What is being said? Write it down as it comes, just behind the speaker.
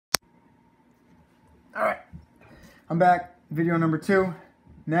All right, I'm back. Video number 2.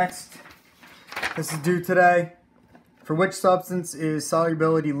 Next, this is due today. For which substance is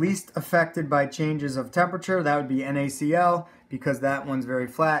solubility least affected by changes of temperature? That would be NaCl, because that one's very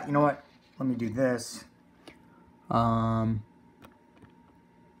flat. You know what? Let me do this. Yeah,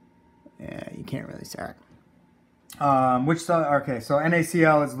 you can't really see. All right. Okay, so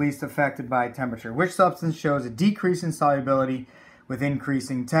NaCl is least affected by temperature. Which substance shows a decrease in solubility with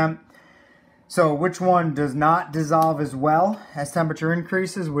increasing temp? So which one does not dissolve as well as temperature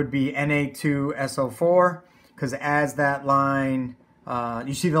increases would be Na2SO4, because as that line,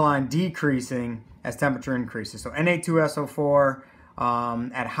 you see the line decreasing as temperature increases. So Na2SO4,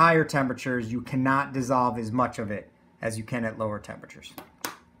 at higher temperatures, you cannot dissolve as much of it as you can at lower temperatures.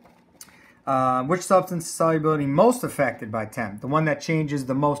 Which substance is solubility most affected by temp? The one that changes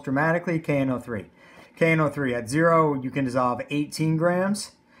the most dramatically, KNO3. KNO3, at 0, you can dissolve 18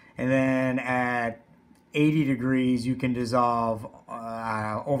 grams. And then at 80 degrees, you can dissolve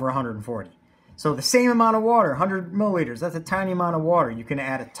over 140. So the same amount of water, 100 milliliters, that's a tiny amount of water. You can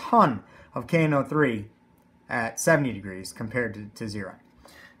add a ton of KNO3 at 70 degrees compared to 0.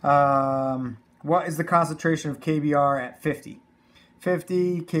 What is the concentration of KBr at 50?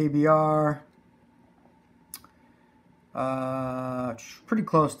 50 KBr, pretty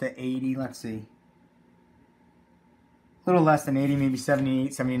close to 80, let's see. A little less than 80, maybe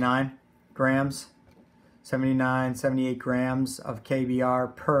 78, 79 grams. 79, 78 grams of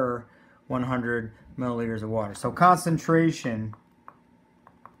KBr per 100 milliliters of water. So concentration,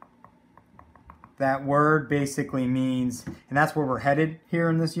 that word basically means, and that's where we're headed here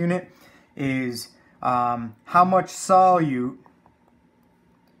in this unit, is how much solute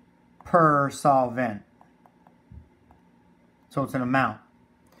per solvent. So it's an amount.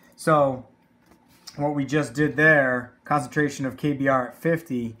 So what we just did there, concentration of KBr at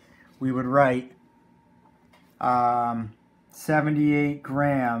 50, we would write 78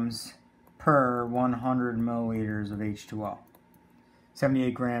 grams per 100 milliliters of H2O.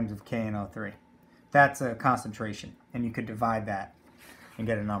 78 grams of KNO3. That's a concentration, and you could divide that and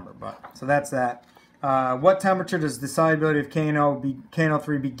get a number. So that's that. What temperature does the solubility of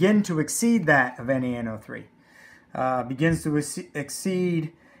KNO3 begin to exceed that of NaNO3? Begins to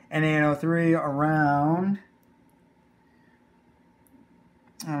exceed NaNO3 around,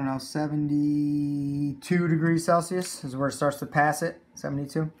 I don't know, 72 degrees Celsius is where it starts to pass it,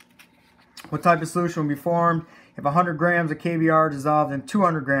 72. What type of solution will be formed if 100 grams of KBr dissolved in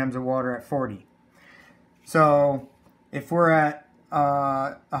 200 grams of water at 40? So if we're at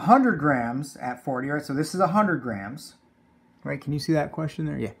 100 grams at 40, right, so this is 100 grams, right? Can you see that question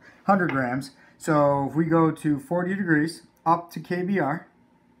there? Yeah, 100 grams. So if we go to 40 degrees up to KBr,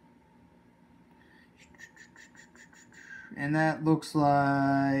 and that looks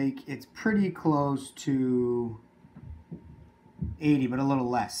like it's pretty close to 80, but a little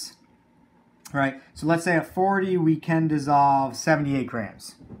less. Right? So let's say at 40 we can dissolve 78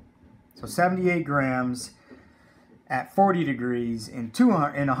 grams. So 78 grams at 40 degrees in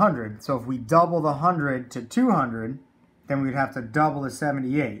 100. So if we double the 100 to 200, then we'd have to double the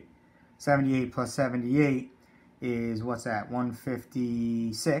 78. 78 plus 78 is, what's that?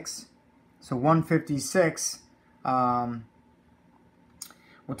 156. So 156.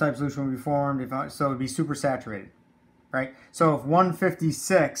 What type of solution would be formed? So it would be supersaturated, right? So if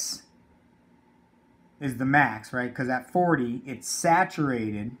 156 is the max, right? Because at 40, it's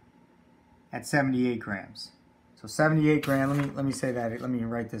saturated at 78 grams. So 78 grams, let me say that, let me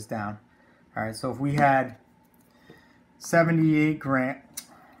write this down. All right, so if we had 78 grams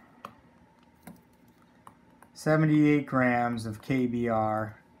of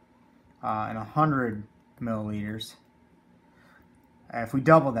KBr in 100 milliliters, if we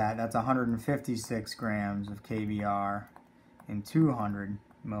double that, that's 156 grams of KBr in 200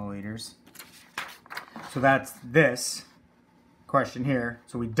 milliliters. So that's this question here.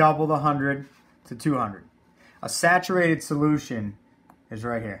 So we double the 100 to 200. A saturated solution is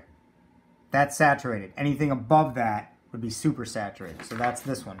right here. That's saturated. Anything above that would be supersaturated. So that's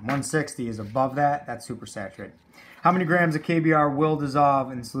this one. 160 is above that. That's supersaturated. How many grams of KBr will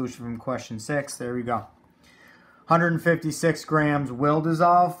dissolve in solution from question 6? There we go. 156 grams will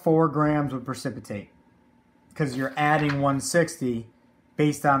dissolve. 4 grams would precipitate. Because you're adding 160,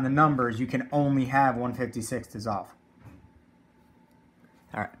 based on the numbers, you can only have 156 dissolve.